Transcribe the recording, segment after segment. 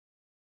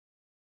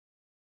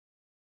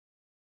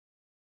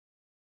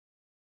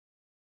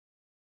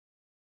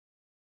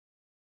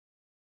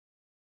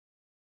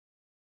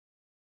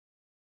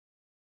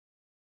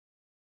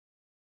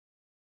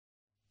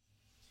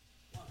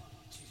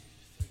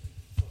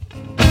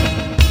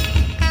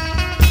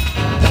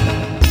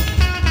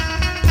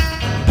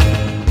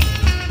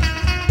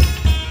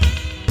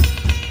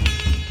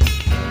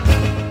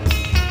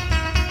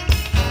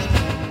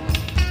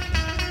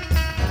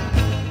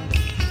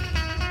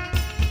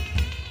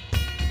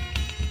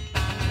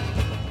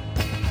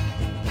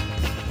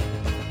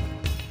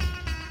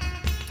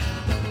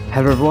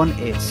Hello everyone,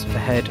 it's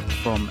Fahed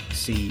from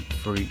See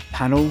Through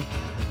Panel.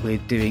 We're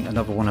doing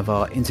another one of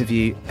our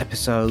interview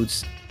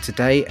episodes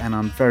today, and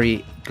I'm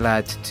very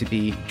glad to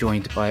be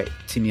joined by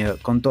Timea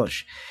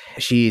Gondos.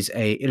 She is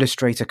an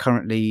illustrator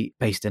currently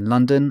based in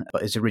London,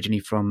 but is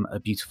originally from a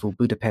beautiful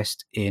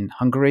Budapest in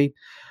Hungary.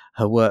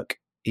 Her work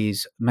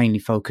is mainly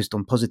focused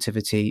on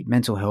positivity,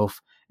 mental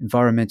health,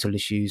 environmental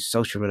issues,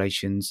 social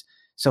relations,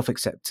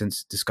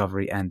 self-acceptance,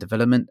 discovery and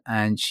development,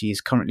 and she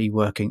is currently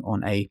working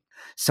on a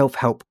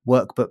self-help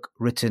workbook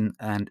written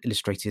and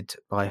illustrated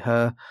by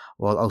her,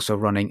 while also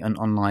running an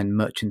online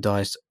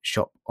merchandise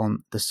shop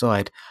on the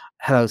side.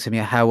 Hello,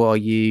 Timea. How are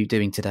you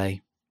doing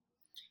today?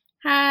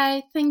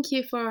 Hi, thank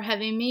you for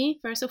having me.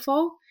 First of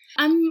all,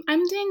 I'm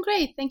doing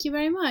great. Thank you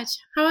very much.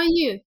 How are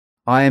you?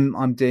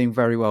 I'm doing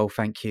very well,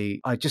 thank you.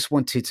 I just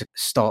wanted to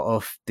start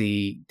off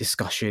the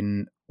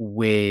discussion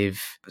with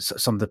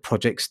some of the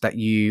projects that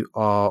you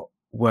are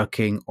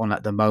working on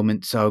at the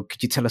moment. So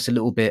could you tell us a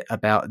little bit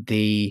about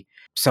the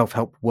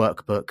self-help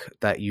workbook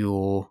that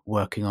you're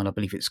working on? I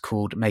believe it's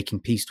called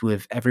Making Peace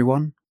with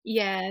Everyone.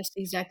 Yes,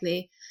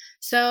 exactly.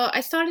 So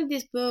I started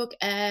this book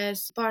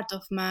as part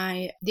of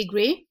my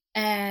degree,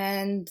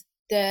 and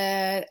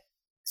the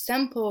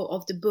sample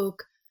of the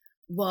book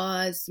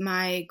was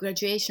my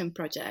graduation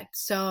project.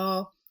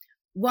 So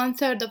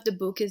 1/3 of the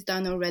book is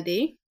done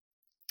already.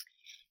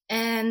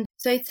 And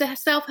so it's a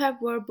self-help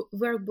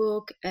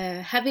workbook,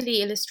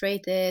 heavily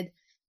illustrated.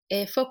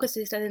 It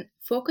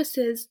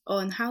focuses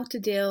on how to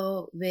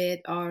deal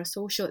with our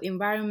social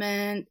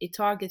environment. It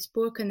targets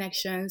poor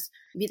connections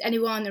with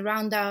anyone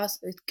around us.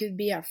 It could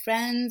be our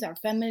friends, our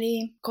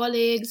family,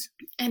 colleagues,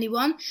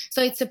 anyone.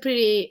 So it's a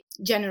pretty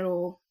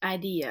general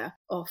idea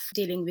of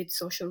dealing with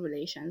social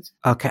relations.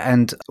 Okay,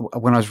 and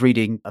when I was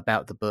reading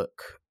about the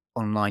book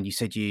online, you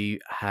said you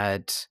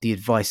had the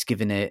advice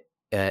given it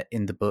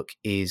in the book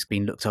is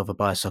being looked over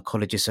by a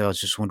psychologist. So I was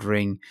just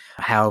wondering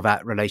how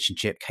that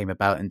relationship came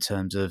about in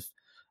terms of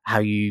how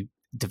you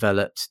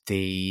developed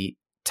the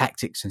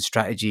tactics and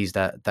strategies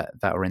that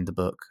are in the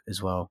book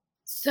as well.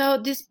 So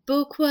this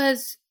book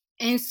was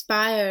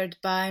inspired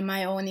by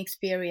my own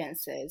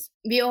experiences.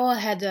 We all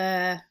had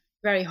a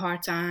very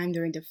hard time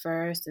during the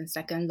first and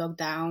second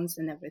lockdowns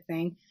and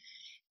everything.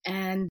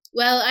 And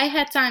well, I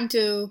had time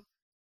to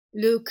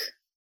look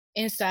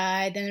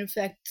inside and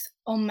reflect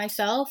on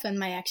myself and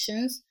my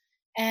actions.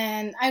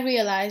 And I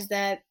realized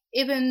that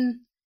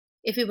even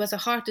if it was a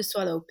hard to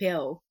swallow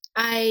pill,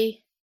 I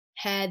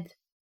had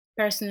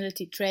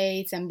personality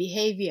traits and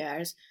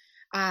behaviors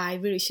I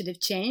really should have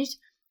changed.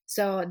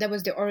 So that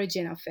was the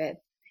origin of it.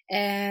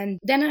 And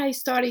then I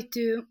started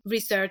to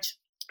research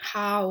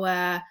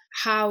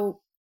how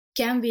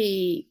can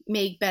we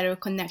make better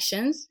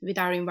connections with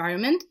our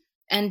environment.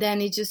 And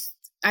then I just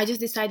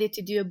decided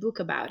to do a book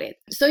about it.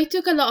 So it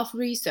took a lot of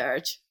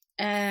research,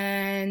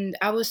 and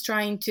I was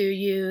trying to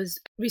use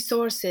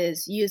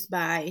resources used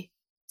by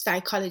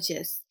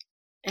psychologists.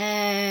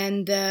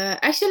 And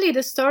actually,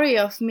 the story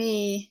of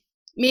me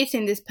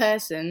meeting this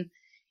person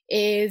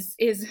is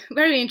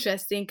very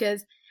interesting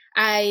because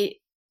I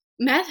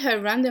met her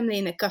randomly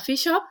in a coffee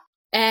shop,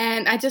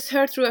 and I just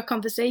heard through a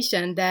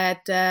conversation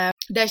that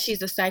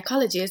she's a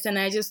psychologist, and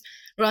I just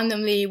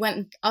randomly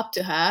went up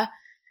to her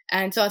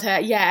and told her,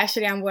 yeah,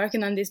 actually I'm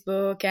working on this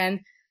book,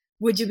 and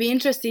would you be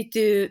interested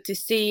to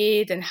see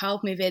it and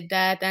help me with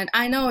that? And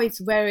I know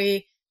it's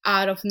very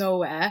out of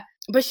nowhere,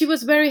 but she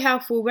was very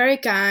helpful, very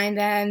kind.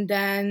 And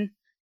then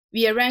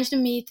we arranged a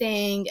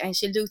meeting, and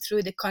she looked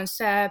through the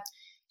concept.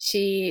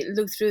 She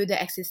looked through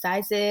the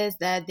exercises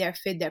that they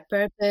fit their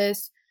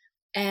purpose,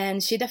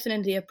 and she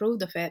definitely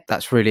approved of it.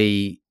 That's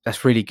really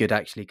good,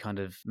 actually, kind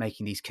of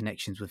making these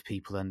connections with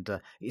people, and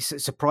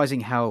it's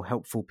surprising how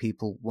helpful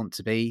people want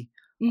to be.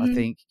 I Hmm.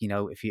 think,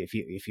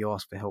 if you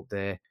ask for help,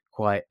 they're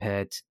quite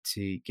prepared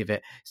to give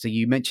it. So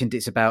you mentioned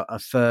it's about a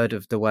third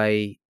of the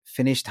way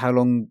finished. How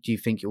long do you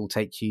think it will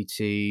take you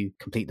to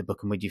complete the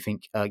book, and what do you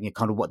think,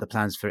 kind of what the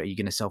plans for it? Are you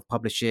going to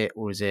self-publish it,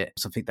 or is it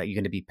something that you're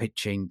going to be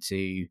pitching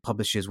to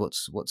publishers?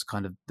 What's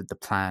kind of the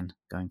plan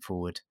going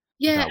forward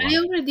with Yeah, that I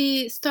one?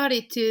 already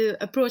started to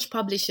approach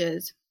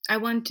publishers. I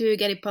want to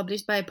get it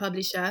published by a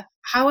publisher.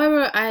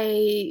 However,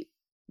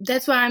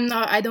 that's why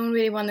I don't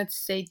really want to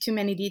say too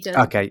many details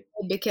Okay.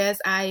 because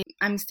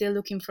I'm still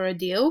looking for a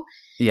deal,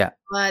 Yeah.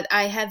 but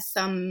I have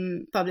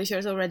some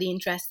publishers already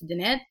interested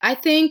in it. I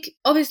think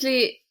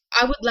obviously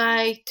I would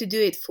like to do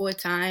it full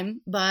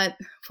time, but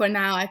for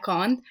now I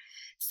can't.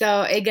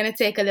 So it's gonna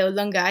take a little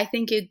longer. I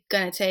think it's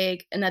gonna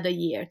take another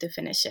year to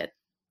finish it.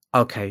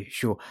 Okay,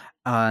 sure.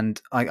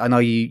 And I know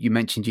you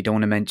mentioned you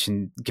don't want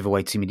to give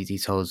away too many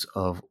details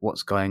of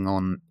what's going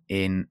on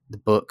in the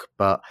book,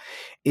 but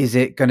is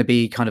it going to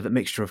be kind of a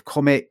mixture of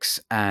comics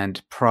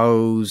and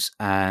prose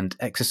and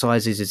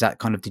exercises? Is that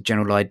kind of the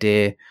general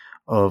idea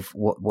of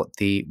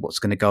what's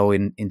going to go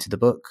into the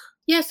book?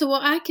 Yeah, so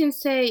what I can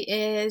say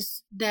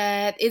is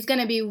that it's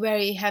going to be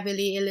very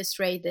heavily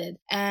illustrated,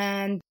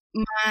 and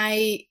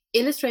my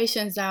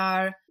illustrations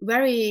are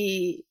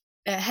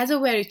has a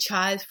very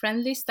child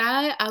friendly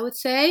style, I would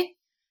say.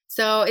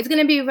 So it's going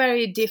to be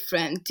very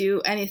different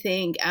to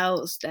anything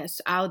else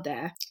that's out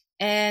there.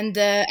 And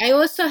I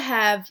also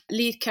have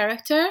lead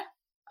character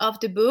of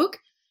the book,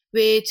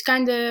 which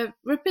kind of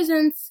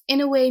represents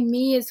in a way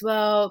me as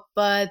well,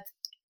 but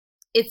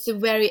it's a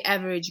very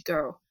average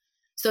girl.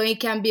 So it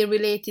can be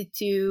related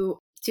to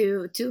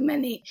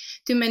many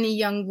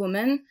young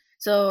women.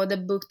 So the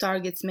book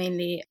targets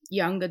mainly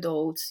young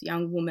adults,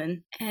 young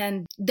women.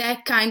 And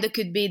that kind of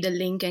could be the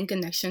link and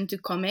connection to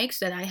comics,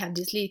 that I have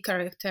this lead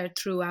character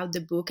throughout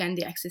the book and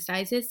the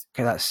exercises.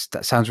 Okay, that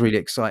sounds really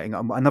exciting.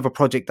 Another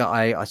project that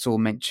I saw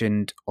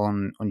mentioned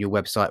on your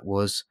website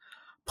was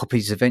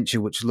Poppy's Adventure,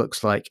 which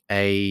looks like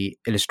a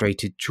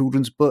illustrated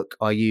children's book.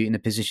 Are you in a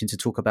position to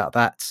talk about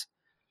that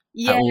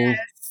at all?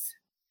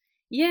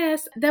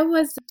 Yes, that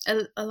was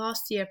a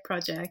last year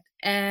project,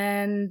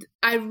 and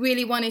I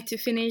really wanted to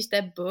finish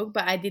that book,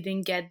 but I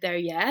didn't get there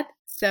yet.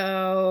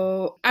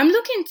 So I'm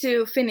looking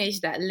to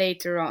finish that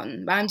later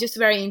on, but I'm just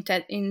very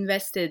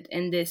invested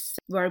in this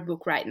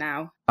workbook right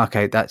now.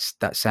 Okay, that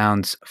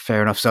sounds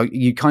fair enough. So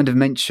you kind of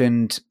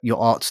mentioned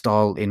your art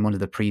style in one of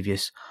the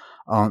previous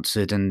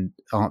answers and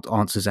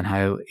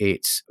how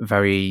it's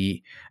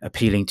very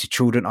appealing to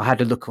children. I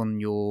had a look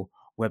on your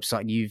website,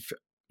 and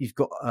you've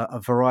got a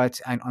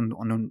variety, and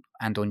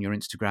on your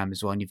Instagram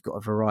as well, and you've got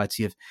a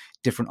variety of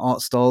different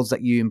art styles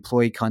that you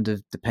employ, kind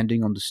of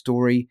depending on the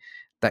story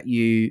that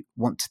you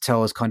want to tell.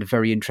 I was kind of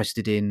very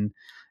interested in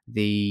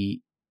the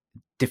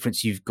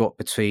difference you've got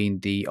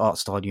between the art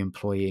style you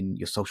employ in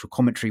your social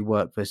commentary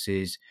work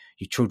versus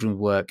your children's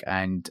work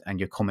and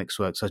your comics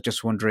work. So I was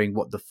just wondering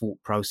what the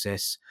thought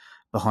process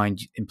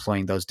behind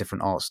employing those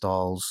different art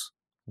styles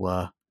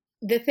were.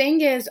 The thing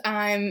is,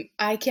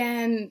 I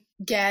can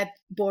get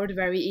bored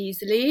very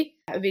easily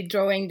with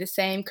drawing the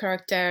same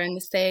character and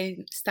the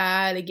same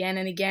style again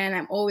and again.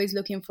 I'm always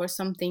looking for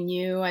something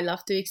new. I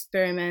love to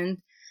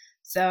experiment.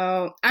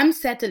 So I'm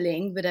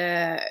settling with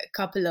a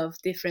couple of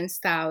different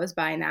styles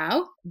by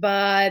now,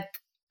 but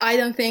I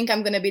don't think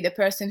I'm gonna be the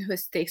person who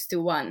sticks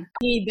to one.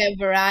 I need the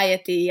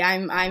variety.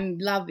 I'm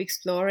love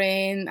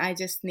exploring. I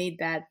just need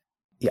that.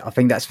 Yeah, I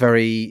think that's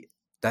very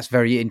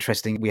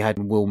interesting. We had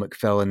Will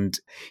McPhail, and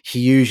he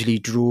usually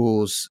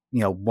draws,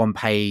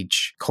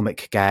 one-page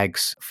comic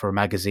gags for a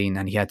magazine,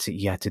 and he had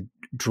to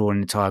draw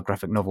an entire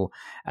graphic novel.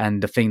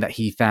 And the thing that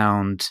he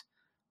found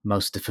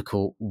most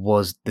difficult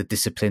was the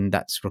discipline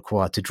that's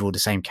required to draw the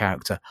same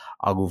character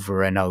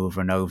over and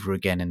over and over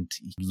again, and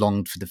he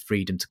longed for the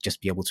freedom to just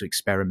be able to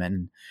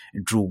experiment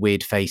and draw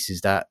weird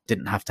faces that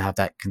didn't have to have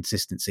that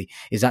consistency.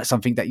 Is that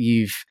something that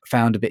you've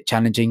found a bit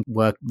challenging,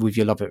 work with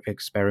your love of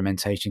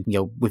experimentation,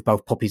 with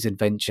both Poppy's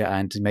Adventure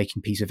and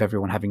Making Peace with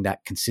Everyone, having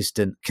that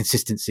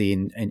consistency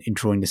in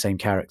drawing the same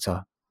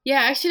character?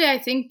 Yeah, actually, I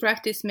think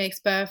practice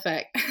makes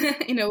perfect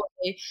in a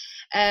way.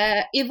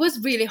 It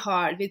was really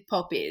hard with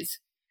Poppies.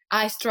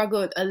 I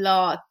struggled a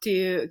lot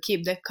to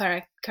keep the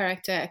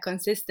character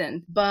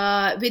consistent.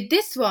 But with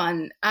this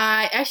one,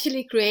 I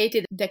actually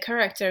created the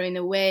character in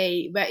a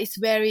way where it's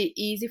very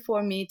easy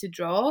for me to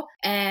draw.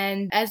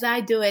 And as I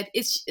do it,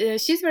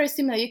 she's very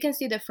similar. You can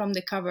see that from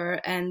the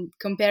cover and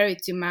compare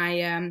it to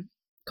my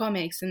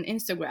comics and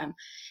Instagram,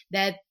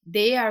 that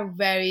they are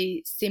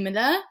very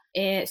similar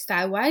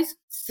style-wise.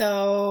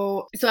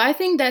 So I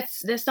think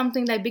that's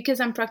something like, because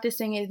I'm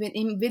practicing it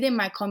within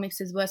my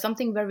comics as well,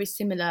 something very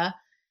similar.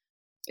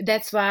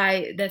 That's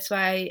why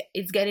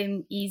it's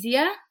getting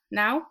easier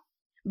now.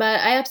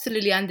 But I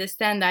absolutely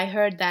understand. I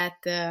heard that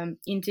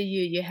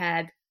interview you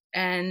had,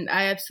 and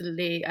I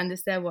absolutely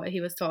understand what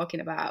he was talking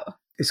about.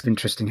 It's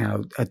interesting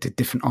how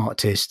different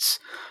artists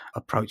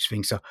approach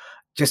things. So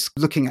just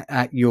looking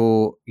at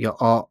your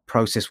art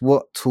process,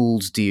 what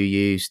tools do you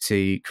use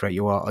to create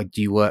your art?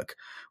 Do you work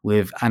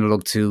with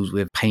analog tools,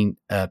 with paint,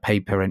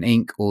 paper and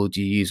ink, or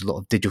do you use a lot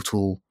of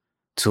digital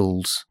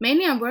tools?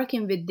 Mainly I'm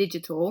working with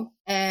digital,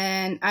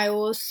 and I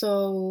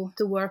also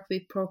to work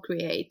with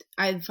Procreate.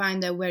 I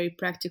find that very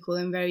practical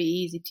and very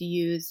easy to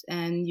use,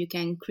 and you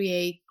can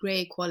create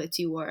great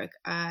quality work,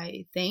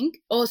 I think.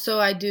 Also,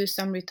 I do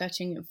some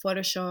retouching in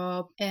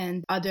Photoshop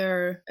and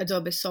other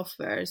Adobe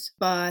softwares,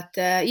 but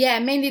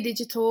mainly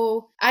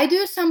digital. I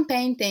do some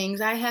paintings.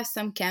 I have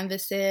some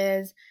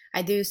canvases.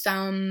 I do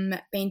some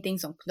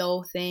paintings on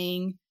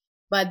clothing,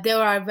 but they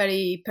are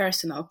very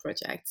personal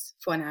projects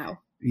for now.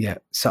 Yeah.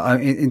 So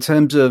in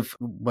terms of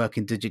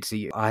working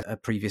digitally, I had a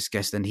previous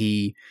guest, and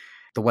the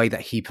way that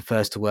he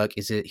prefers to work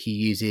is that he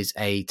uses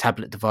a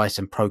tablet device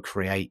and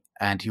Procreate,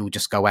 and he'll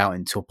just go out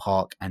into a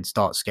park and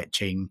start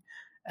sketching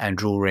and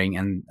drawing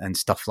and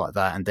stuff like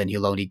that. And then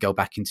he'll only go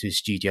back into his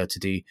studio to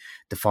do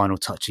the final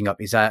touching up.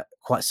 Is that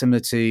quite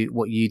similar to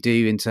what you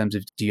do in terms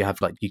of, do you have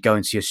you go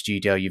into your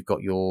studio, you've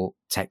got your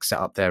tech set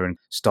up there and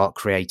start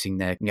creating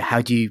there?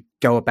 How do you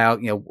go about,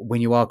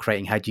 when you are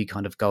creating, how do you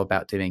kind of go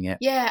about doing it?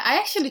 Yeah, I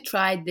actually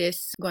tried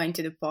this, going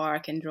to the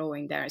park and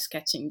drawing there,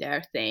 sketching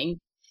there thing.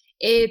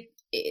 It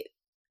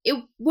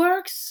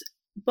works,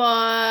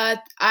 but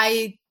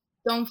I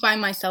don't find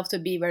myself to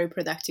be very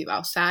productive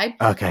outside.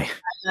 Okay.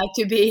 I like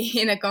to be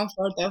in the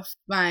comfort of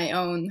my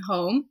own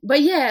home. But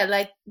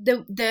yeah,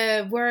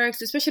 the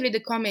works, especially the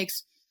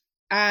comics,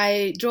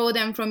 I draw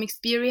them from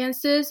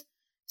experiences.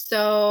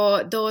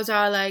 So those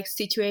are like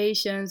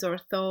situations or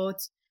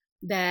thoughts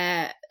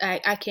that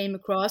I came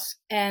across.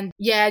 And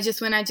yeah,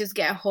 just when I just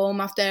get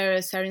home after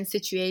a certain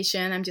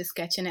situation, I'm just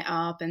sketching it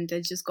up and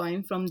then just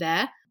going from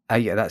there.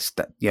 Yeah, that's.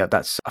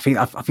 I think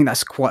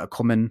that's quite a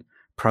common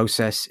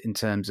process in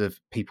terms of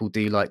people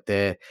do like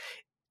their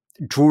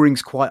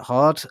drawing's quite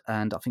hard,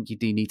 and I think you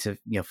do need to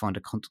find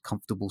a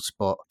comfortable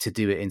spot to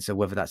do it in. So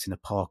whether that's in a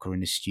park or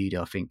in a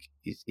studio, I think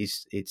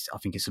it's I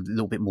think it's a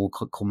little bit more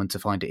common to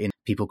find it in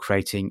people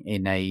creating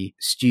in a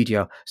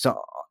studio.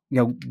 So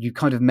you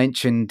kind of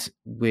mentioned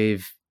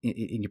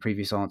in your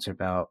previous answer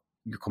about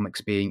your comics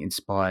being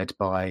inspired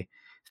by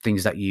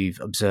things that you've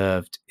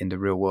observed in the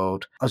real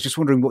world. I was just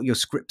wondering what your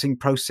scripting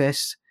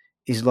process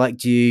is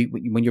like.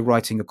 When you're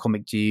writing a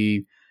comic, do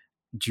you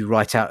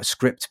write out a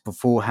script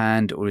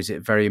beforehand, or is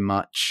it very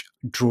much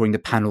drawing the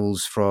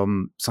panels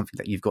from something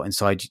that you've got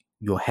inside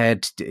your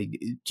head? Do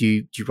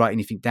you write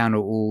anything down at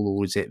all,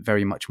 or is it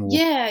very much more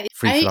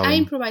free I flowing?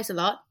 improvise a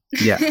lot.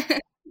 Yeah.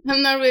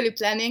 I'm not really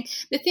planning.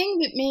 The thing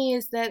with me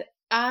is that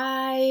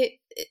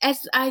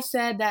as I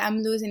said, that I'm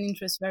losing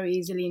interest very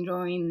easily in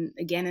drawing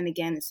again and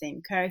again the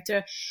same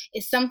character.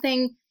 It's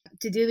something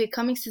to do with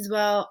comics as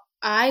well.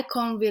 I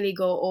can't really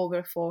go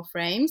over 4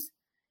 frames.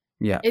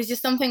 Yeah. It's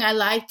just something I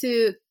like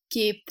to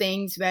keep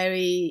things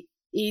very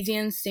easy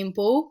and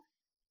simple.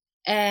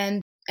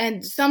 And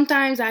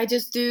sometimes I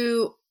just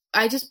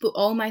put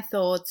all my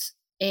thoughts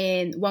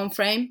in 1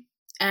 frame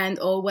and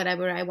all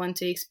whatever I want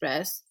to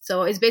express.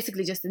 So it's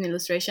basically just an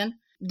illustration.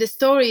 The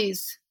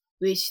stories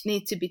which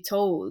need to be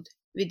told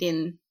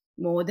within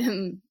more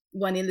than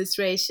 1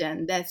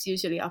 illustration, that's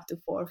usually up to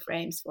 4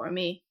 frames for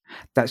me.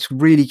 That's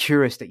really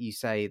curious that you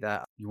say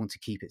that you want to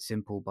keep it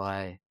simple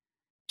by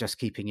just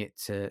keeping it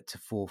to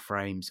 4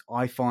 frames.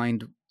 I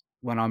find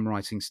when I'm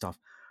writing stuff,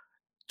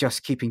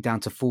 just keeping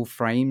down to 4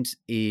 frames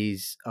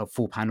is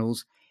 4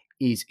 panels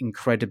is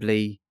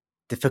incredibly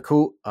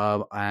difficult,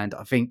 and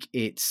I think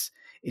it's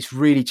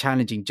really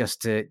challenging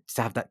just to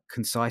have that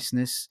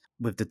conciseness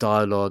with the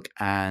dialogue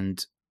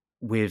and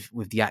with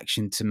the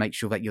action to make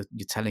sure that you're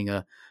telling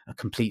a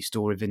complete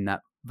story within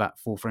that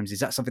 4 frames. Is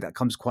that something that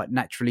comes quite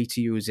naturally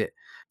to you? Is it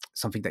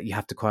something that you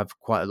have to have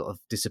quite a lot of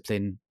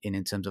discipline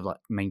in terms of like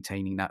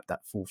maintaining that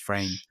 4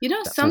 frame?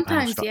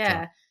 Sometimes,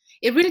 yeah,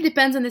 it really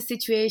depends on the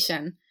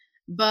situation.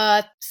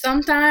 But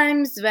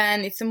sometimes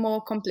when it's a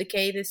more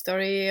complicated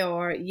story,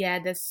 or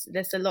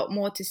there's a lot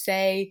more to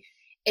say,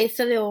 it's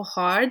a little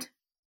hard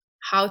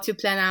how to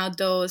plan out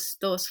those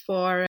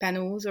 4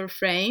 panels or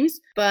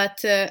frames. But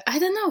I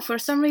don't know, for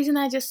some reason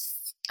I'm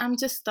just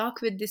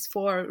stuck with this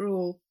 4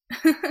 rule.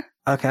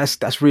 Okay,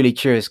 that's really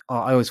curious.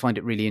 I always find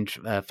it really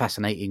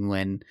fascinating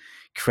when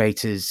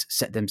creators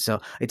set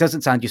themselves. It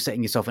doesn't sound you're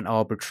setting yourself an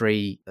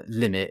arbitrary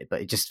limit,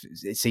 but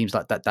it seems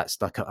like that's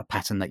like a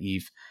pattern that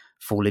you've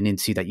fallen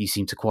into that you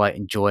seem to quite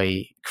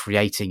enjoy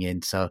creating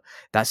in. So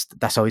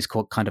that's always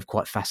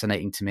quite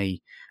fascinating to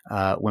me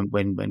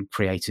when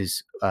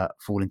creators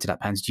fall into that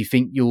pattern. Do you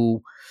think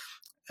you'll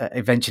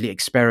eventually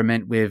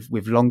experiment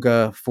with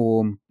longer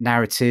form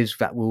narratives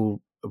that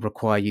will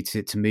require you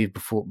to move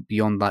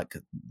beyond like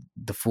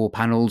the 4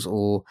 panels,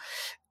 or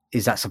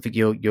is that something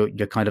you're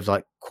kind of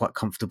like quite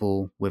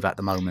comfortable with at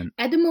the moment?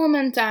 At the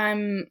moment,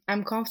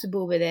 I'm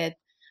comfortable with it,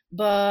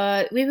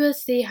 but we will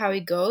see how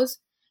it goes.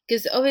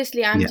 Because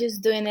obviously, I'm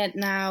just doing it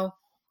now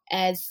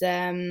as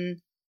a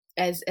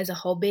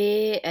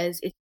hobby, as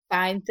it's a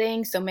time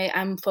thing. So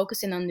I'm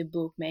focusing on the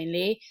book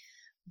mainly.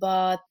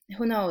 But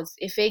who knows,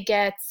 if it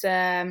gets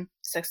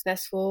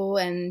successful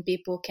and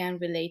people can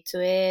relate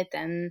to it,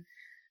 and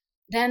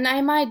then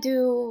I might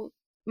do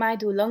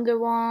longer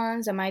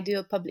ones. I might do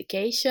a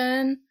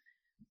publication,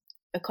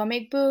 a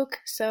comic book.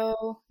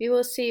 So we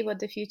will see what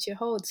the future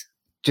holds.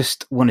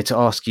 Just wanted to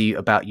ask you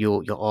about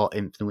your art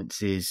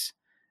influences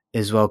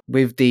as well,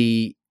 with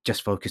the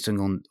just focusing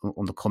on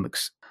the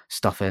comics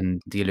stuff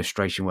and the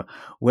illustration work.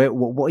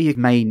 What are your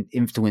main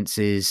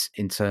influences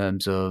in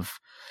terms of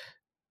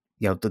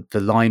the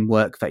line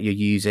work that you're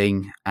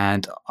using?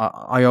 And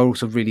I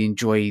also really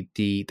enjoy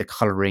the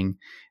coloring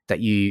that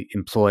you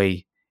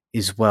employ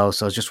as well.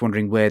 So I was just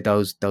wondering where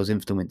those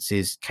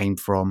influences came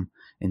from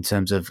in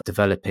terms of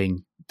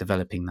developing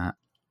that.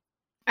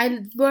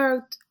 I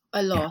worked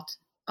a lot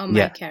on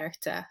my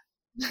character.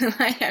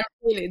 I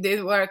really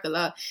did work a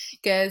lot,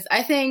 because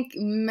I think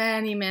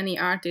many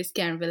artists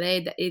can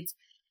relate that it's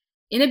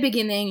in the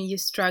beginning you're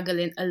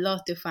struggling a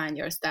lot to find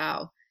your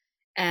style,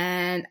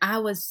 and I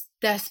was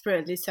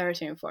desperately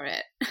searching for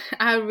it.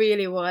 I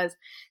really was.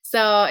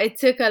 So it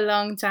took a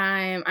long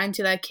time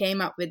until I came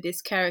up with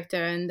this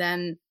character, and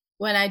then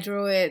when I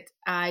drew it,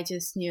 I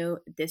just knew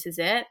this is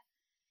it.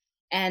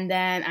 And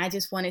then I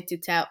just wanted to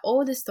tell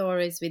all the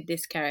stories with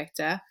this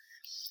character.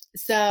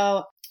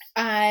 So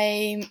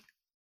I'm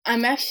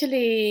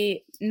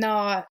actually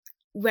not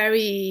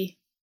very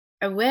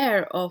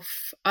aware of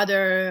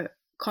other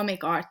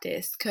comic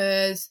artists,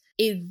 because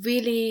it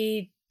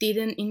really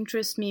didn't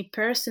interest me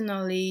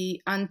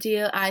personally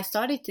until I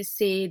started to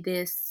see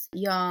this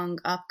young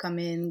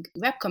upcoming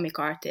webcomic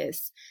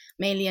artists,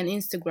 mainly on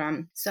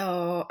Instagram.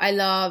 So I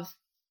love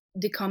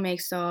the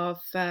comics of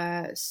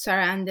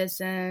Sarah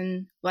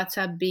Anderson, What's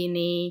Up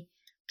Beanie,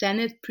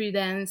 Planet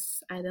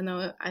Prudence. I don't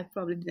know, I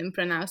probably didn't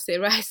pronounce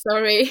it right,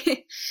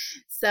 sorry.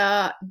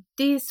 So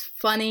these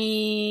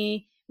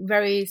funny,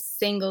 very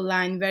single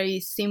line,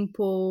 very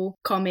simple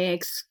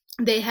comics,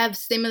 they have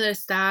similar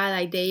style,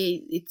 like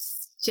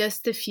it's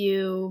just a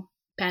few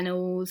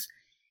panels,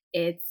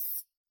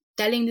 it's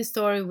telling the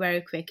story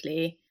very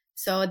quickly.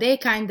 So they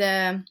kind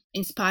of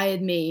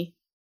inspired me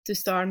to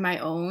start my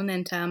own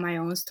and tell my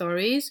own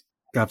stories.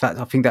 Yeah,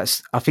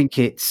 I think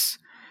it's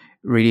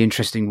really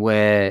interesting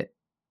where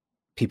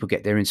people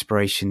get their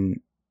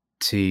inspiration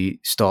to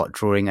start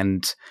drawing.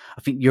 And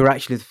I think you're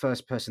actually the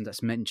first person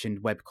that's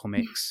mentioned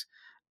webcomics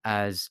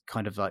as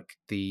kind of like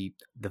the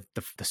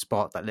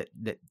spark that lit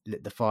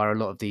the fire. A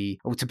lot of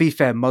well, to be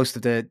fair, most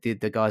of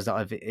the guys that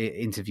I've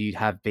interviewed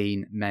have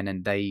been men,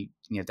 and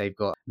they've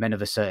got men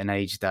of a certain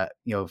age that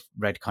have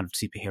read kind of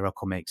superhero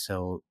comics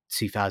or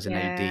 2000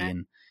 AD Yeah.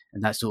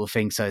 and that sort of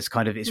thing. So it's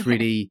Yeah.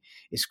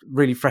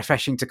 really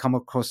refreshing to come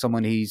across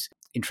someone whose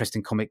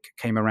interesting comic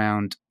came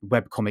around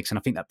web comics, and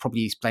I think that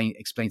probably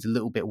explains a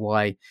little bit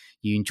why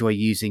you enjoy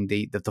using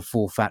the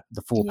full Yeah.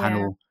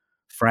 panel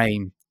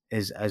frame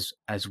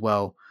as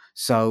well.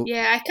 So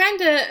Yeah, I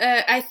kind of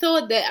I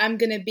thought that I'm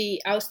gonna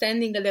be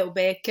outstanding a little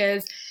bit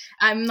because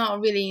I'm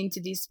not really into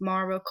these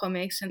Marvel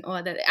comics and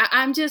all that.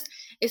 I'm just,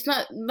 it's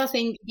not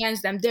nothing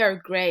against them; they're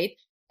great.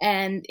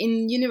 And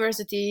in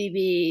university,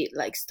 we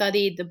like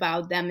studied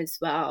about them as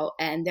well,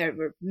 and there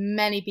were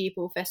many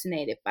people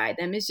fascinated by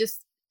them. It's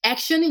just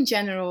action in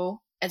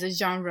general as a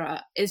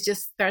genre is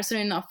just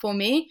personally not for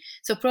me.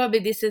 So probably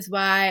this is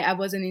why I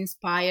wasn't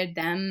inspired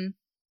them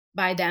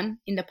by them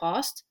in the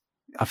past.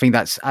 I think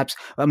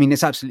I mean,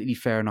 it's absolutely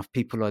fair enough.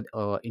 People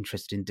are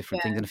interested in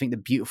different things. Yeah. And I think the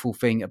beautiful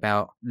thing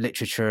about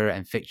literature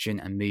and fiction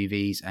and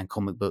movies and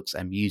comic books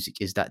and music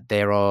is that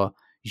there are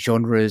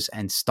genres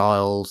and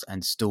styles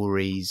and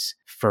stories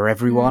for Mm.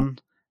 everyone.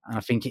 And I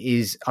think,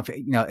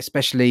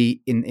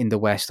 especially in the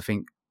West, I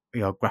think,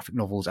 graphic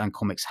novels and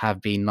comics have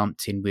been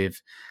lumped in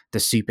with the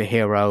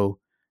superhero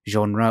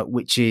genre,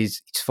 which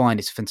it's fine.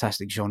 It's a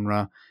fantastic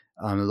genre.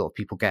 A lot of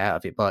people get out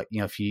of it. But,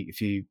 if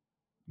you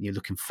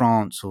look in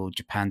France or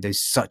Japan, there's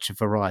such a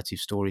variety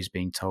of stories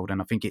being told.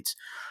 And I think it's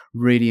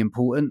really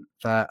important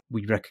that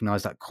we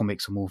recognize that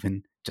comics are more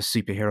than just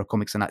superhero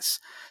comics. And that's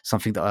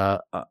something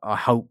that I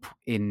hope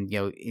in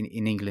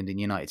England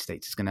and United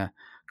States is going to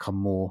come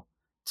more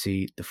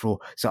to the fore.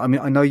 So, I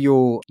mean, I know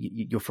you're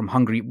from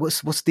Hungary.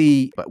 What's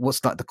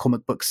like the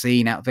comic book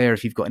scene out there?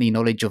 If you've got any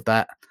knowledge of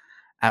that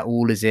at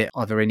all?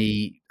 Are there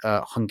any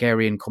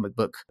Hungarian comic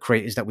book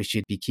creators that we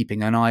should be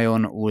keeping an eye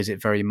on, or is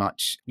it very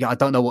much? Yeah, I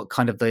don't know what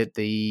kind of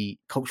the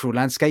cultural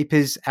landscape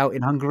is out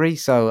in Hungary.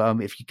 So,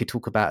 if you could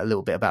talk about a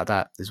little bit about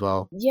that as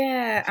well.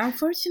 Yeah,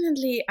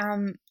 unfortunately,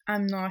 I'm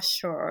not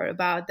sure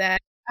about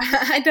that.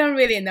 I don't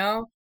really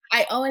know.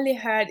 I only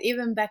heard,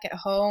 even back at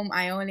home,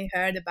 I only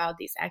heard about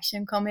these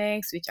action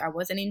comics, which I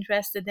wasn't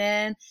interested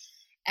in.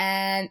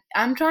 And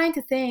I'm trying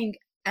to think,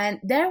 and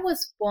there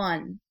was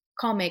one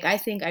comic I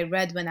think I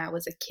read when I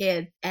was a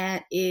kid,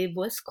 and it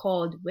was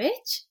called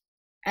Witch,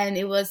 and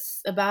it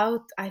was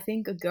about, I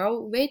think, a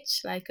girl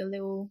witch, like a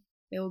little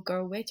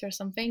girl witch or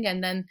something.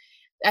 And then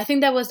I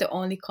think that was the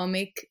only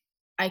comic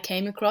I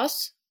came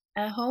across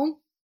at home.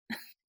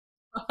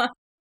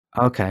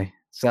 Okay,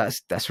 so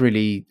that's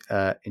really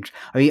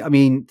interesting. I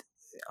mean,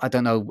 I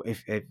don't know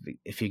if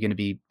you're going to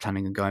be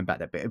planning on going back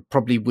there, but it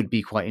probably would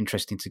be quite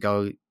interesting to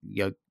go.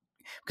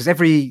 Because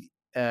every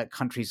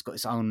country's got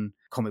its own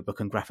comic book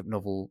and graphic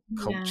novel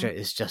Yeah. culture.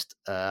 It's just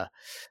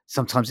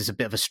sometimes it's a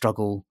bit of a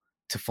struggle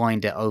to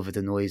find it over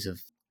the noise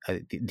of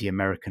the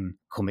American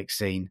comic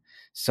scene.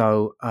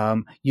 So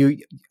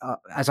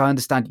as I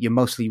understand, you're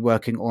mostly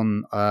working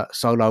on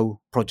solo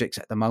projects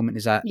at the moment.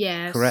 Is that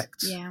Yes.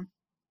 correct? Yeah.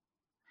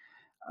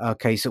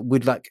 Okay, so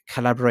would like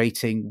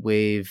collaborating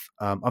with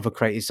other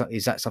creators,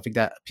 is that something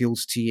that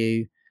appeals to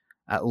you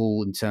at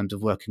all in terms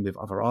of working with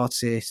other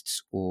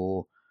artists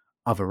or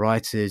other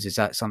writers? Is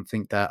that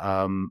something that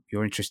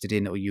you're interested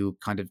in, or are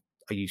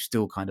you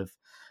still kind of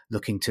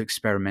looking to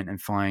experiment and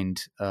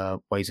find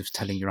ways of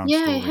telling your own Yeah,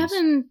 I stories?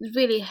 haven't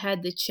really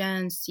had the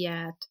chance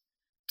yet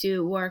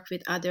to work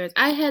with others.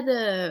 I had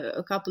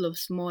a couple of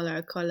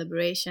smaller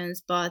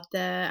collaborations, but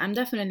I'm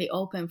definitely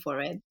open for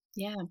it.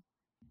 Yeah.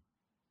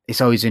 It's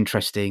always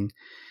interesting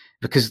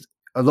because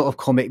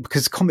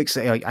because comics,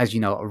 as you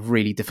know, are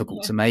really difficult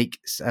Yeah. to make.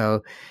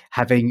 So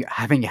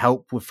having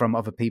help from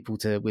other people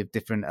with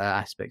different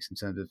aspects in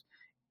terms of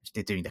if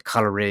they're doing the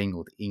coloring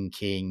or the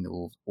inking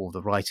or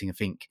the writing, I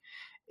think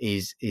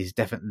is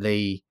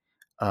definitely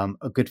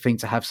a good thing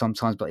to have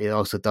sometimes. But it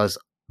also does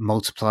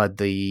multiply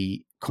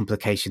the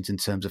complications in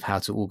terms of how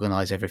to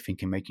organize everything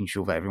and making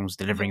sure that everyone's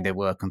delivering their Yeah.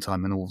 work on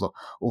time and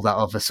all that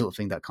other sort of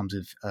thing that comes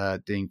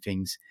with doing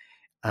things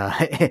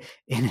uh,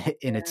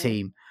 in a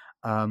team.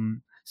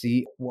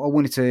 What I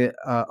wanted to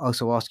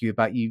also ask you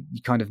about, you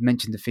kind of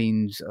mentioned the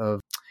themes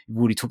of, you've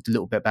already talked a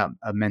little bit about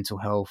mental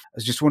health. I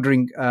was just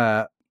wondering,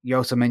 you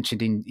also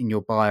mentioned in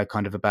your bio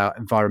kind of about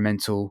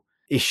environmental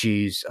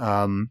issues.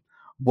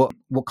 What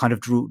kind of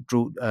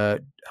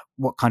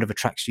what kind of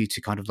attracts you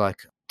to kind of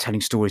like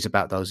telling stories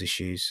about those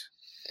issues?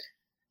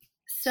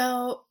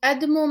 So at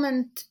the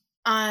moment,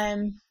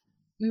 I'm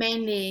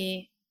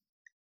mainly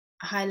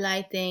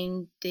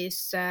highlighting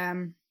this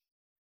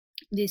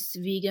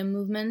vegan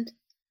movement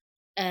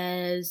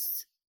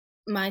as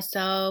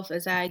myself,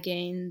 as I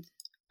gained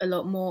a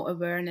lot more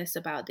awareness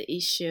about the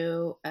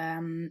issue.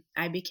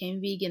 I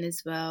became vegan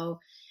as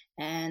well,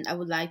 and I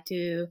would like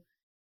to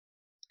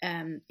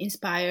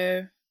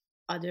inspire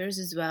others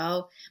as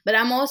well. But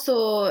I'm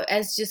also,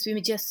 as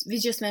we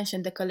just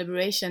mentioned the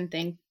collaboration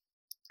thing.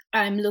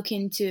 I'm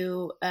looking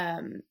to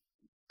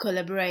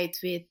collaborate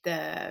with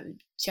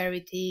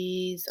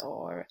charities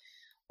or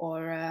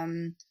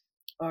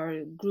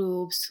or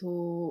groups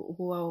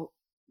who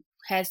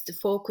has the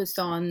focus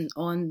on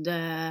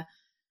the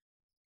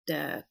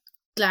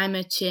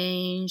climate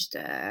change,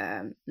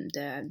 the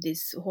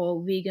this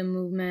whole vegan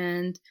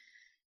movement,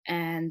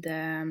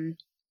 and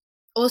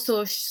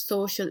also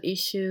social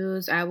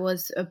issues. I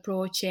was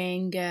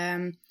approaching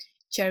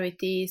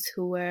charities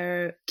who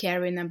were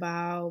caring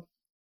about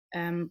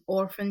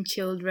orphan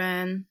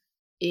children,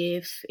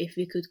 if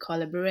we could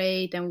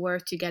collaborate and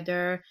work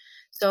together.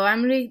 So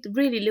I'm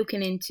really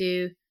looking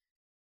into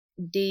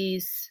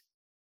these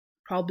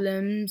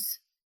problems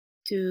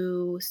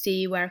to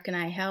see where can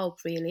I help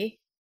really.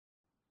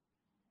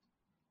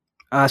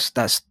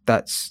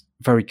 That's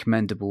very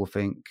commendable. I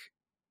think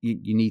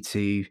you need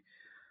to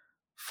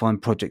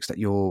find projects that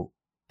you're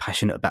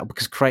passionate about,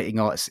 because creating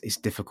art is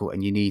difficult,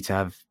 and you need to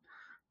have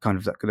kind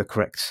of the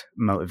correct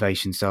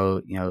motivation.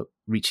 So,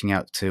 reaching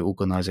out to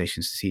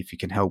organizations to see if you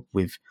can help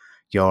with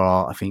your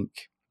art, I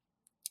think,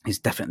 is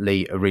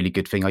definitely a really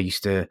good thing. I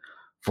used to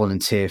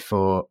volunteer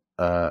for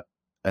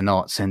an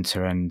art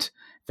center, and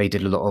they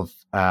did a lot of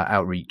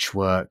outreach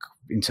work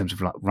in terms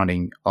of like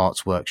running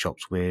arts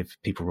workshops with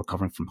people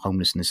recovering from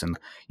homelessness, and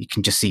you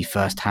can just see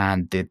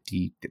firsthand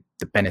the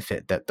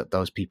benefit that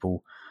those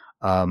people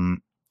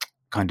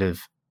kind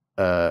of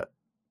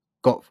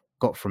got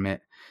from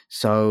it.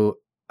 So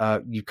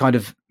you kind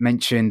of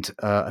mentioned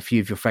a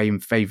few of your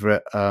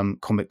favorite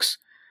comics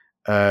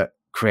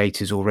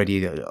creators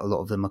already. A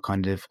lot of them are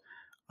kind of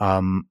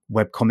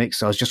web comics.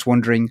 So I was just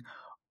wondering,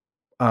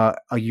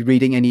 are you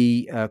reading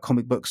any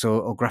comic books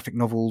or graphic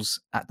novels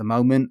at the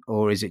moment,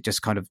 or is it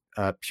just kind of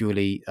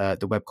purely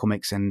the web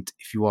comics? And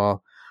if you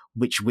are,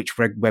 which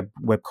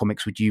web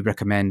comics would you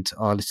recommend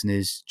our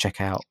listeners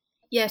check out?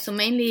 Yeah, so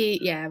mainly,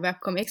 yeah,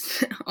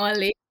 webcomics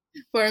only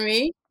for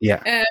me,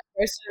 Yeah,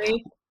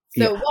 personally.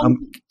 yeah. So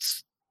one,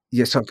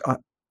 Yeah, so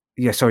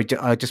yeah, sorry.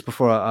 Just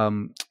before,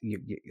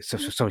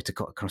 sorry to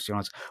cut across your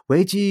answer.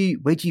 Where do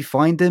you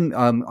find them?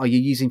 Are you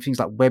using things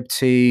like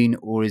Webtoon,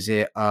 or is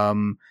it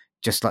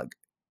just like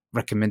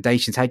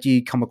recommendations? How do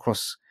you come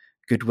across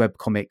good web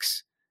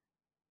comics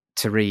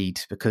to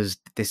read? Because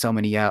there's so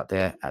many out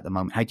there at the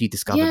moment. How do you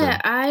discover yeah,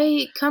 them?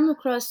 I come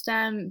across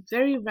them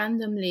very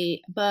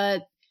randomly,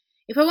 but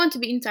if I want to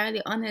be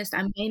entirely honest,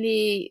 I'm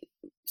mainly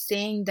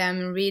seeing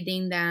them,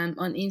 reading them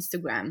on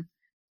Instagram.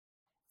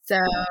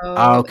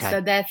 Ah, So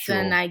okay, that's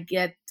when sure. I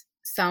get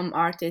some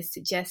artists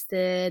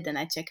suggested, and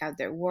I check out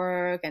their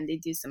work, and they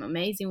do some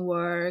amazing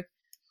work.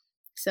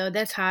 So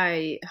that's how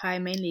I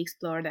mainly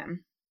explore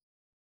them.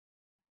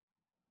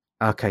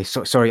 Okay,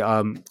 so sorry.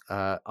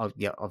 Yeah,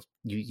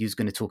 you was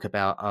going to talk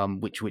about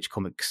which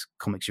comics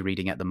you're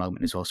reading at the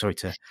moment as well. Sorry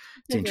to That's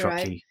all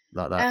interrupt right. you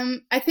like that.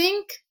 I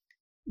think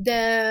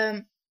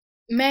the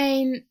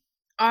main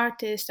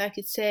artist I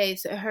could say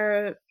is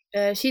her.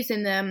 She's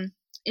in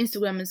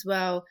Instagram as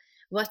well.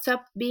 What's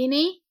up,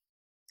 Beanie?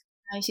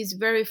 And she's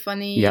very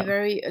funny, Yeah.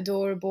 very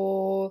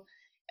adorable,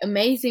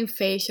 amazing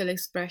facial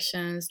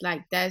expressions.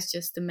 Like that's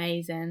just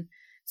amazing.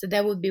 So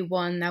that would be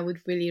one I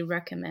would really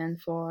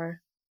recommend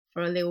for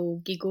a little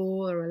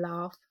giggle or a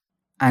laugh.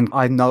 And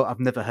I know I've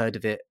never heard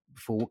of it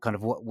before.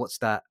 What's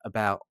that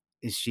about?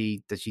 Does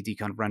she do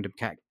kind of random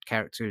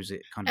characters? Is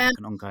it kind of Um, like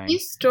an ongoing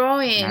she's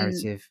drawing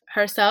narrative?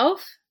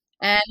 herself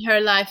and her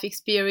life Yeah.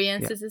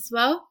 experiences as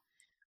well.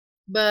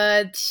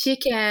 But she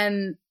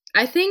can,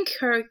 I think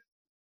her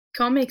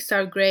comics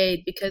are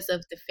great because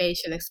of the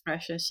facial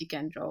expressions she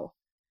can draw.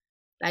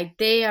 Like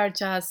they're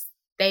just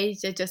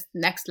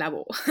next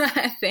level,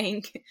 I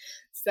think.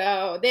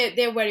 So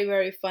they're very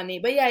very funny.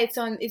 But yeah,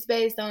 it's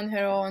based on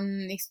her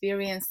own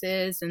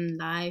experiences and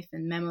life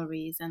and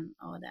memories and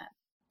all that.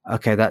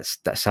 Okay, that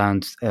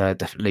sounds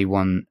definitely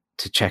one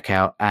to check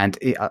out. And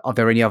are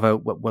there any other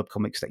web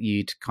comics that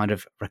you'd kind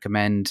of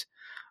recommend,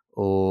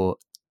 or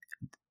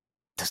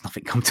does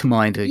nothing come to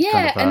mind? Or kind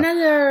Yeah, of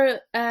another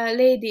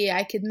lady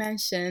I could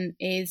mention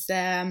is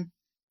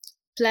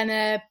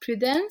Plana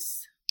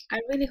Prudence. I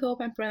really hope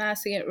I'm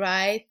pronouncing it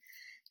right.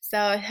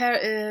 So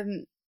her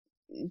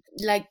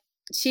like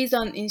she's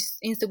on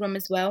Instagram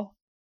as well,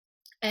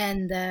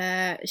 and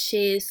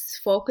she's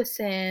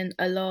focusing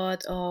a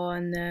lot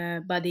on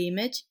body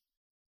image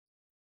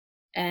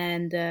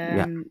and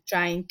Yeah.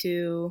 trying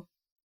to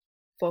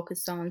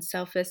focus on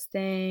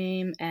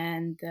self-esteem.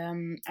 And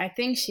I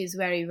think she's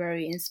very,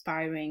 very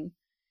inspiring.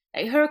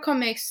 Like, her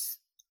comics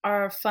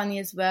are funny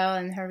as well,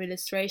 and her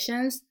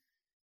illustrations,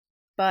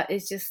 but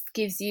it just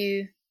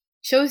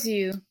shows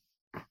you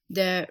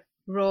the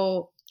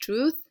raw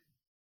truth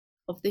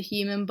of the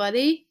human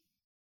body.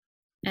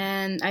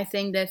 And I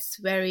think that's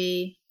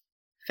very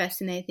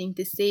fascinating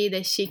to see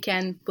that she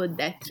can put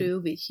that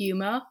through with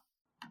humor.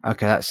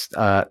 Okay, that's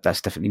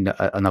definitely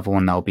another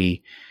one that I'll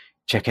be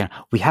checking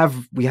out. We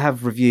have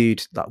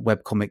reviewed like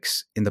web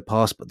comics in the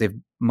past, but they've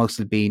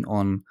mostly been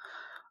on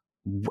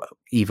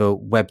either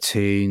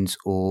webtoons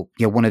or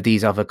one of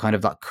these other kind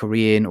of like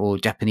Korean or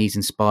Japanese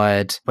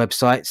inspired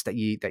websites that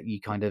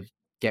you kind of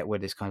get, where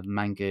there's kind of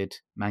manga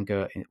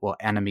or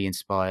anime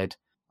inspired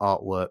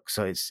artwork.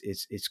 So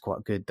it's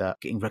quite good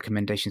that getting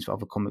recommendations for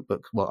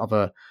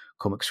other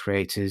comics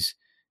creators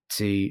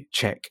to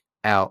check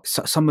out.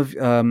 So some of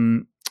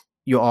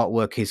your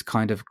artwork is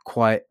kind of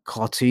quite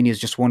cartoony. I was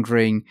just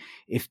wondering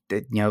if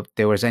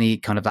there was any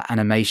kind of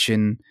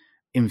animation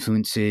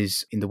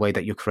influences in the way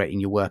that you're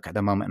creating your work at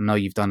the moment. I know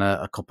you've done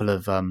a couple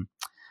of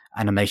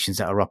animations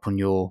that are up on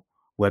your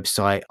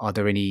website. Are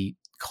there any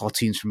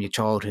cartoons from your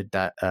childhood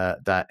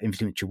that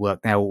influence your work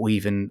now, or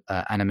even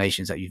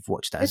animations that you've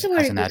watched as That's a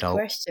very an good adult?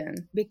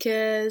 question,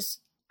 because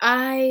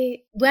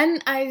when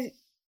I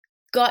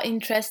got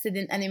interested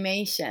in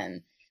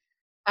animation,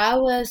 I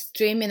was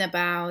dreaming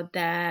about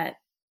that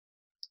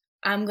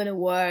I'm gonna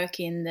work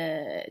in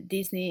the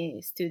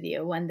Disney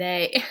studio one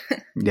day.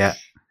 Yeah.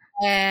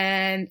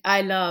 And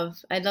I love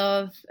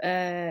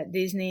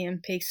Disney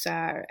and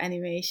Pixar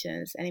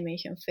animation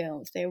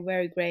films. They're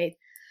very great.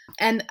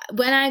 And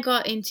when I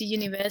got into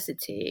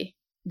university,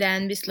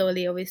 then we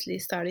slowly obviously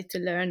started to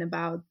learn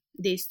about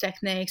these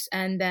techniques,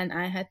 and then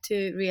I had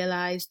to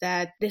realize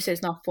that this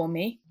is not for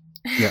me.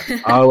 Yeah.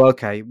 Oh,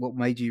 okay. What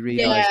made you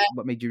realize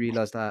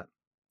Yeah, that?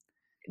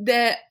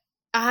 that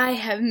I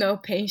have no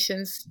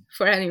patience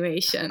for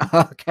animation.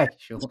 Okay,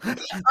 sure.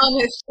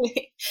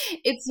 Honestly,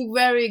 it's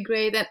very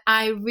great, and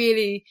I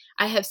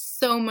have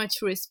so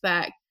much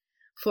respect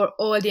for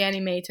all the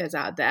animators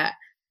out there.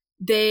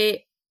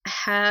 They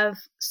have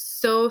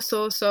so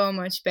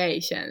much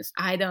patience.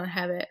 I don't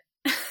have it.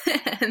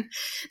 And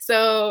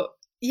so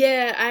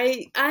yeah,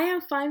 I am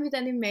fine with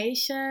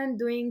animation,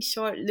 doing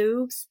short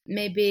loops,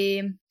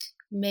 maybe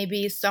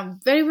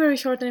some very, very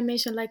short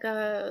animation, like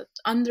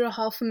under a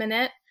half a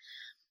minute.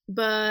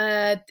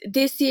 But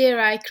this year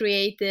I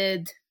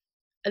created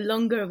a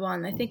longer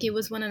one. I think it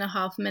was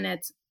 1.5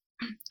 minutes,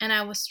 and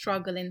I was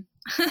struggling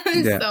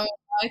Yeah. so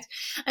much.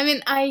 I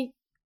mean, I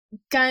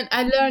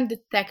learned the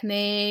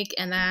technique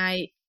and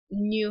I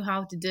knew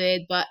how to do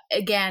it, but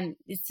again,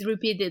 it's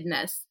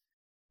repeatedness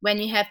when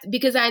you have to,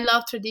 because I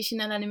love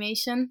traditional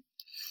animation,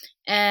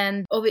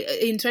 and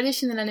in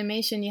traditional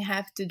animation you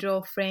have to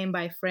draw frame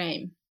by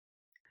frame,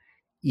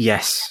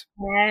 Yes.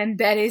 and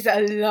that is a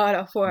lot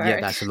of Yeah,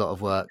 work. that's a lot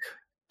of work.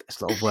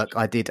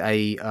 I did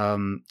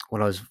when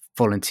I was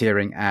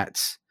volunteering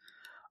at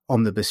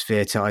Omnibus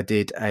Theatre, I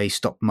did a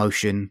stop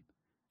motion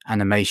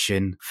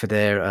animation for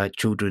their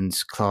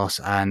children's class,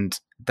 and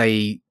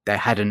they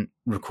hadn't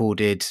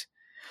recorded.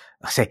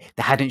 I say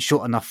they hadn't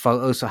shot enough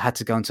photos, so I had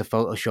to go into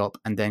Photoshop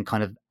and then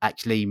kind of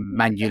actually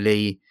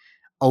manually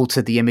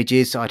alter the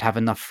images so I'd have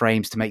enough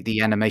frames to make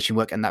the animation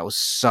work, and that was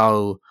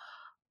so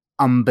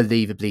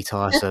unbelievably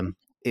tiresome.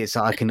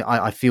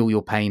 I feel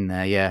your pain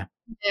there. Yeah.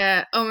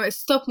 Yeah,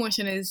 stop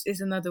motion is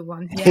another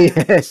one. Yeah,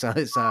 Yeah. So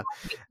it's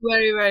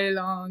very, very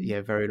long.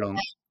 yeah, very long.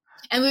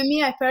 And with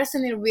me, I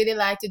personally really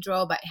like to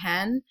draw by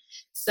hand,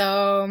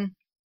 so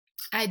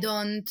I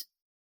don't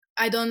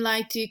I don't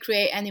like to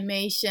create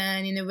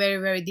animation in a very,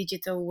 very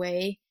digital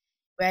way,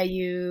 where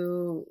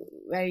you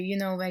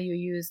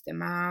use the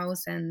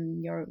mouse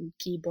and your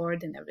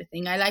keyboard and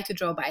everything. I like to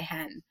draw by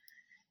hand.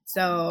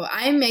 So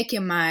I'm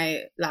making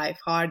my life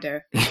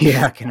harder.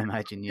 Yeah, I can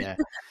imagine. Yeah.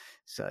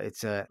 So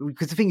it's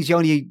because the thing is, you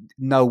only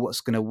know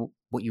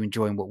what you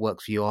enjoy and what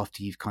works for you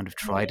after you've kind of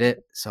tried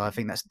it. So I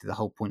think that's the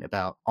whole point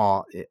about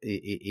art.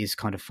 It is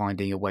kind of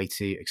finding a way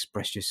to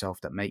express yourself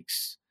that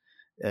makes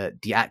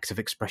the act of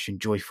expression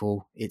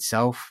joyful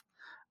itself.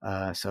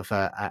 So if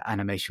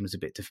animation was a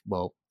bit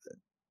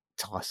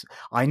tiresome.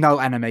 I know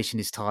animation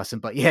is tiresome,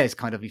 but yeah, it's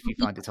kind of, if you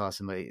find it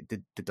tiresome,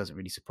 it doesn't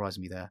really surprise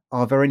me there.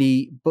 Are there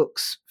any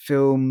books,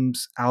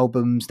 films,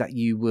 albums that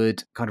you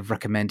would kind of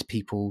recommend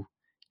people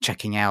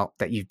checking out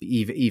that you've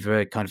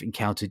either kind of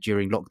encountered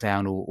during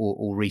lockdown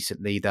or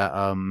recently that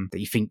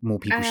you think more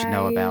people should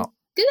know I about?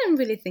 didn't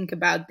really think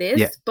about Yeah.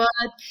 this, but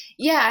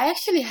yeah, I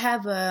actually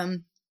have a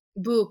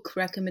book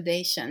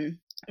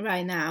recommendation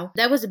right now.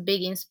 That was a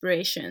big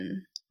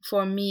inspiration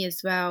for me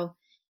as well.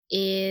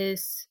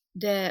 Is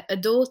the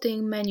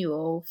Adulting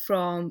Manual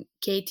from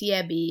Katie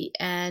Abbey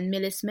and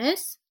Millie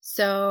Smith.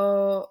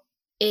 So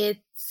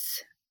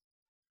it's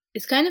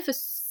kind of a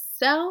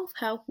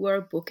self-help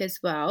workbook as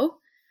well.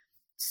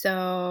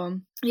 So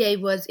yeah,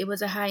 it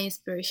was a high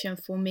inspiration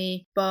for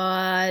me,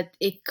 but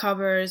it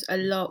covers a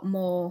lot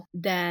more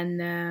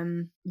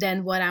than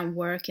what I'm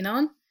working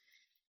on.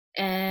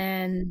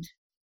 And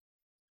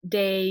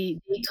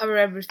they cover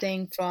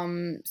everything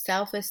from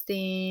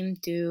self-esteem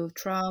to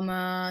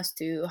traumas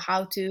to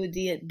how to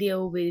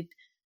deal with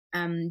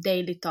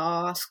daily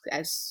tasks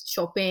as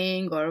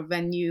shopping, or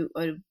when you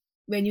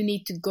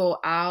need to go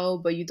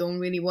out but you don't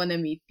really want to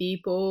meet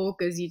people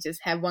because you just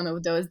have one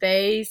of those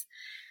days.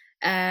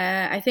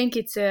 I think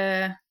it's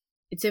a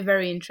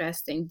very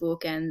interesting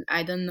book, and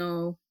I don't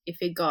know if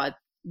it got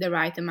the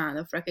right amount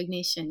of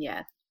recognition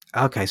yet.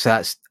 Okay, so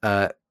that's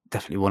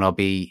definitely one I'll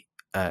be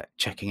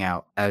checking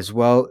out as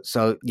well.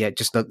 So yeah,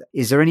 just look,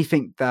 is there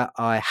anything that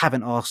I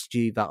haven't asked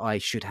you that I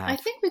should have? I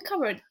think we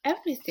covered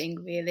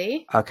everything,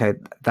 really. Okay,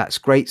 that's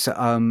great. So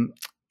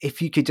if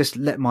you could just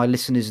let my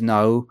listeners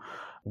know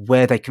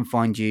where they can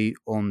find you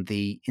on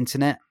the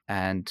internet,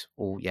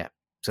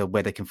 so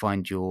where they can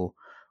find your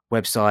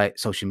website,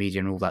 social media,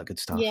 and all that good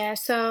stuff. Yeah,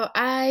 so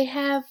I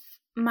have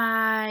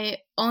my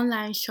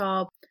online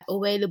shop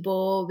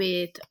available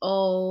with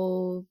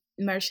all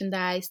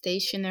merchandise,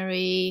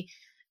 stationery,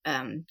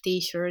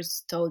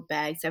 t-shirts, tote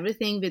bags,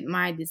 everything with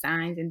my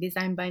designs and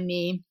designed by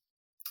me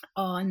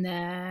on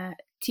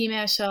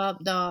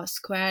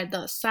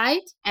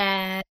tmailshop.square.site.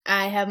 And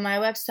I have my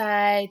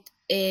website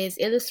is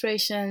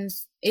illustration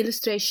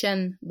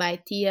by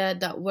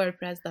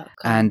tia.wordpress.com.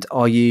 And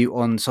are you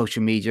on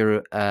social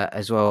media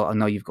as well? I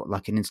know you've got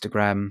like an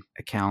Instagram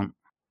account.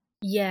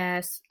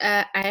 Yes,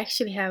 I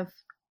actually have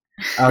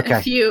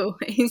a few.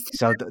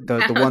 So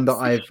the one that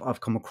I've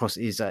come across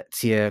is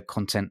Tia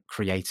Content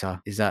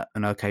Creator. Is that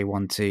an okay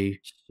one to?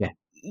 Yeah,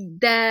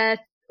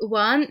 that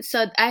one.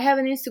 So I have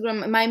an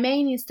Instagram. My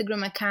main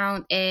Instagram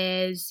account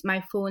is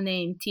my full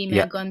name,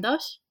 Timea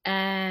Gondos,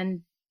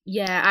 and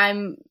yeah,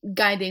 I'm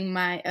guiding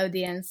my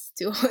audience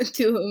to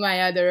my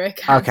other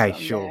account. Okay,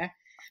 sure. There.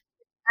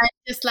 I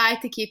just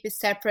like to keep it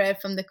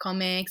separate from the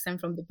comics and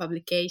from the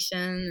publication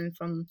and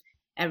from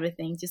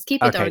everything. Just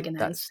keep it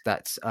organized.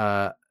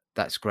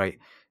 That's great.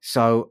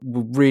 So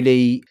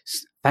really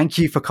thank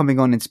you for coming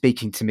on and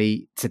speaking to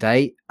me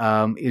today.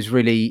 It was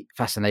really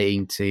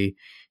fascinating to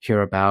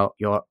hear about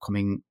your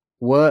upcoming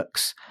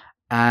works,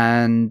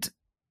 and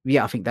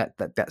yeah, I think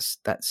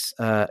that's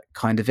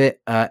kind of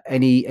it.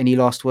 Any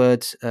last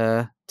words,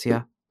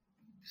 Tia?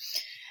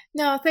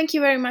 No, thank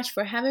you very much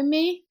for having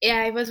me.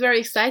 Yeah, I was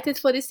very excited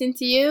for this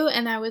interview,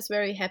 and I was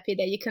very happy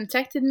that you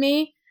contacted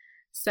me.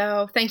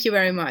 So thank you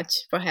very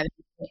much for having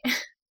me.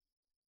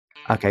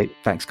 Okay,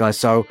 thanks, guys.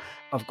 So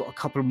I've got a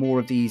couple more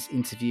of these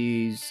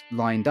interviews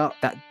lined up.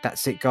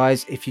 That's it,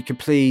 guys. If you could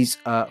please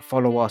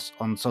follow us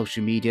on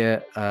social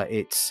media,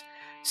 it's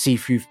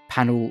See-Through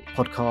Panel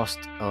Podcast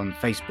on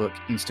Facebook,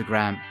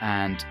 Instagram,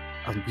 and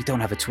we don't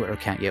have a Twitter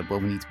account yet, but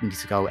we need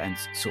to go and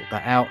sort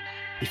that out.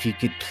 If you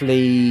could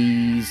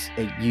please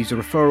use a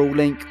referral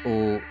link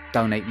or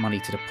donate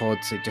money to the pod,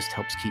 so it just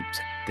helps keep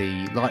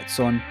the lights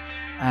on.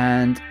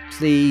 And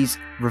please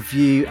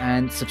review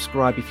and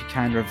subscribe if you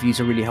can. Reviews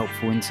are really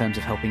helpful in terms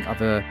of helping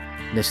other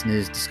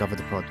listeners discover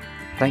the pod.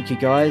 Thank you,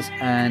 guys,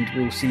 and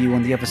we'll see you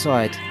on the other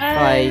side.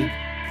 Bye.